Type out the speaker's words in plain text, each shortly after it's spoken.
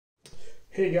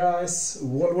Hey guys,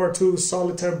 World War II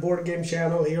Solitaire board game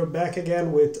channel here, back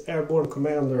again with Airborne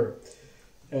Commander.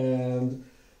 And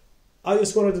I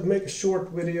just wanted to make a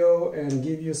short video and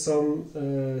give you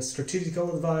some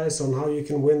strategical advice on how you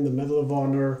can win the Medal of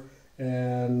Honor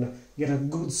and get a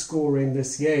good score in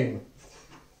this game.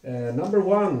 Number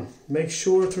one, make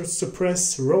sure to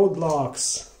suppress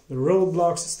roadblocks. The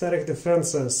roadblocks, static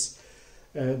defenses,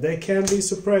 they can be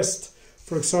suppressed.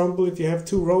 For example, if you have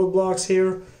two roadblocks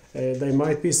here, they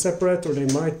might be separate or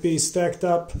they might be stacked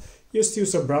up. Just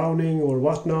use a Browning or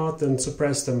whatnot and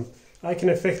suppress them. I can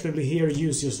effectively here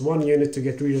use just one unit to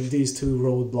get rid of these two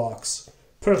roadblocks.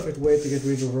 Perfect way to get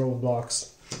rid of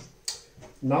roadblocks.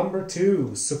 Number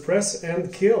two, suppress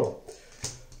and kill.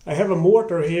 I have a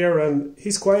mortar here and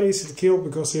he's quite easy to kill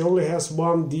because he only has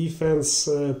one defense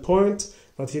point,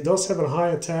 but he does have a high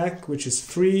attack, which is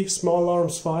 3 small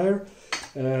arms fire.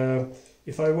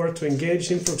 If I were to engage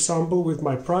him, for example, with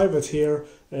my private here,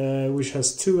 which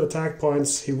has 2 attack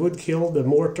points, he would kill the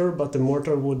mortar, but the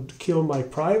mortar would kill my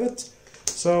private.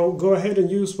 So go ahead and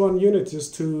use one unit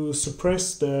just to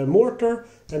suppress the mortar,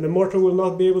 and the mortar will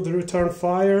not be able to return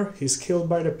fire. He's killed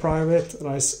by the private, and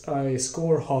I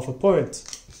score half a point.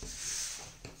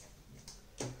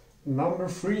 Number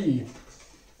 3.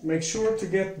 Make sure to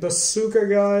get bazooka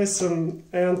guys and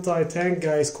anti-tank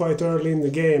guys quite early in the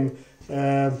game.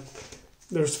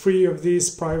 There's 3 of these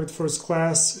private first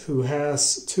class who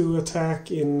has 2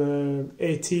 attack in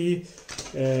AT,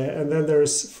 and then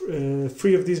there's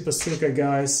 3 of these bazooka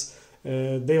guys.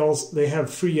 They have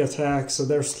 3 attacks, so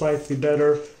they're slightly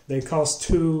better. They cost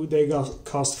 2, they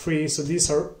cost 3, so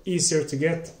these are easier to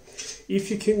get.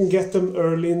 If you can get them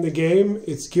early in the game,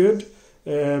 it's good,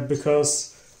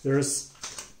 because there's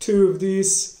 2 of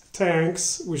these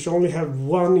tanks which only have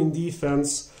 1 in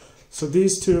defense, so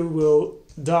these 2 will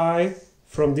die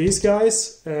from these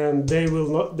guys, and they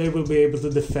will be able to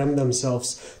defend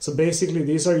themselves. So basically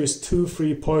these are just 2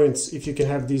 free points if you can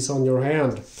have these on your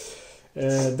hand.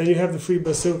 Then you have the 3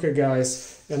 bazooka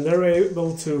guys, and they're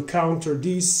able to counter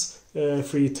these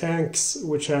 3 tanks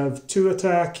which have 2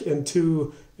 attack and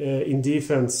 2 in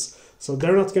defense. So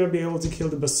they're not going to be able to kill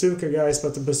the bazooka guys,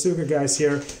 but the bazooka guys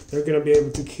here, they're going to be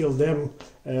able to kill them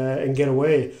and get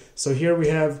away. So here we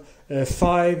have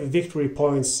 5 victory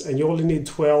points, and you only need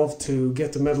 12 to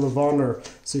get the Medal of Honor.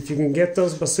 So if you can get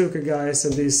those bazooka guys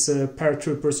and these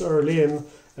paratroopers early in,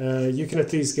 you can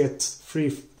at least get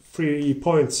 3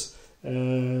 points,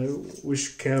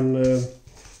 which can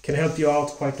help you out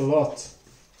quite a lot.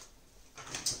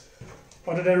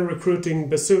 Other than recruiting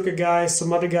bazooka guys,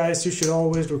 some other guys you should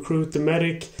always recruit the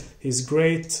medic. He's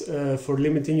great for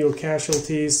limiting your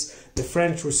casualties. The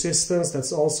French resistance,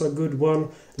 that's also a good one.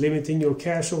 Limiting your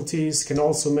casualties can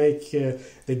also make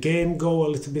the game go a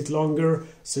little bit longer,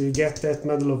 so you get that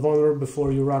Medal of Honor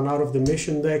before you run out of the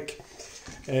mission deck.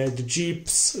 The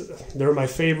jeeps, they're my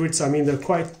favorites. I mean, they're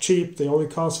quite cheap. They only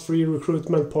cost 3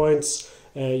 recruitment points.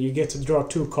 You get to draw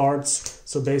 2 cards,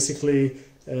 so basically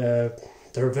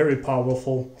they're very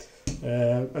powerful.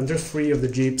 And there's 3 of the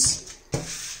jeeps.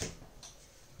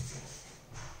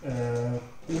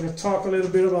 I'm going to talk a little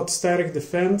bit about static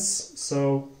defense.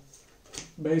 So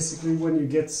basically when you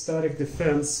get static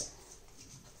defense,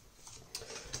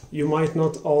 you might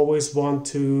not always want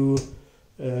to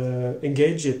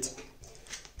engage it.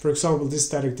 For example, this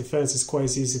static defense is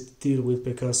quite easy to deal with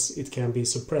because it can be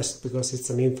suppressed, because it's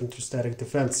an infantry static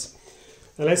defense.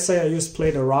 And let's say I just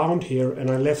played around here and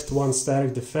I left 1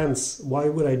 static defense. Why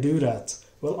would I do that?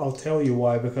 Well, I'll tell you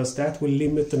why, because that will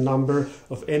limit the number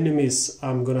of enemies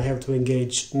I'm going to have to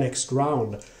engage next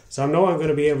round. So I know I'm going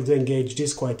to be able to engage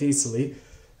this quite easily.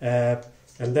 And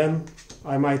then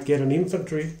I might get an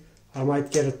infantry, I might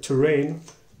get a terrain,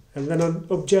 and then an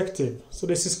objective. So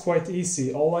this is quite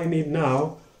easy. All I need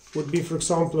now would be, for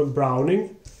example, a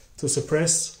Browning to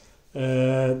suppress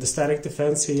the static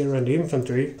defense here and the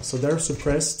infantry. So they're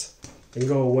suppressed and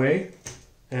go away.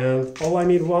 And all I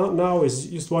need now is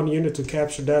just 1 unit to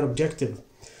capture that objective.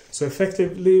 So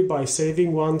effectively, by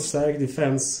saving 1 static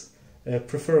defense,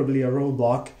 preferably a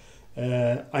roadblock,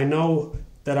 I know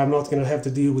that I'm not going to have to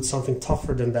deal with something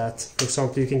tougher than that. For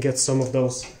example, you can get some of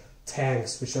those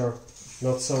tanks, which are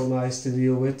not so nice to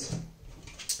deal with.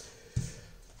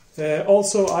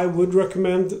 Also, I would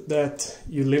recommend that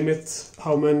you limit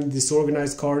how many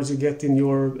disorganized cards you get in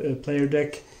your player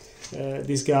deck.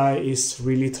 This guy is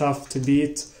really tough to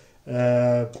beat.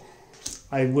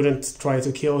 I wouldn't try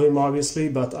to kill him, obviously,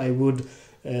 but I would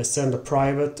send a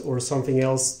private or something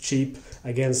else cheap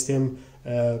against him.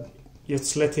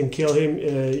 Just let him kill him,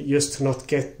 just to not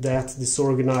get that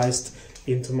disorganized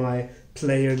into my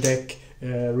player deck,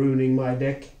 ruining my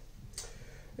deck.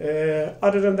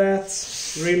 Other than that,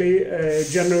 really,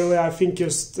 generally I think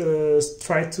just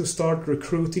try to start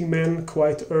recruiting men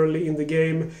quite early in the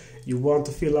game. You want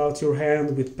to fill out your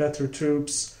hand with better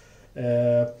troops.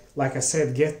 Like I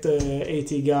said, get the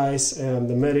AT guys and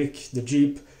the medic, the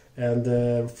jeep, and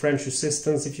the French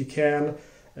resistance if you can.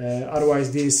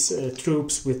 Otherwise, these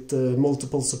troops with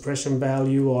multiple suppression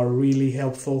value are really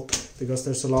helpful, because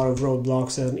there's a lot of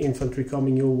roadblocks and infantry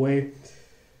coming your way.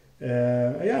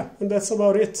 Yeah, and that's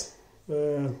about it.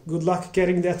 Good luck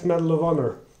getting that Medal of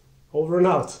Honor. Over and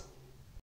out.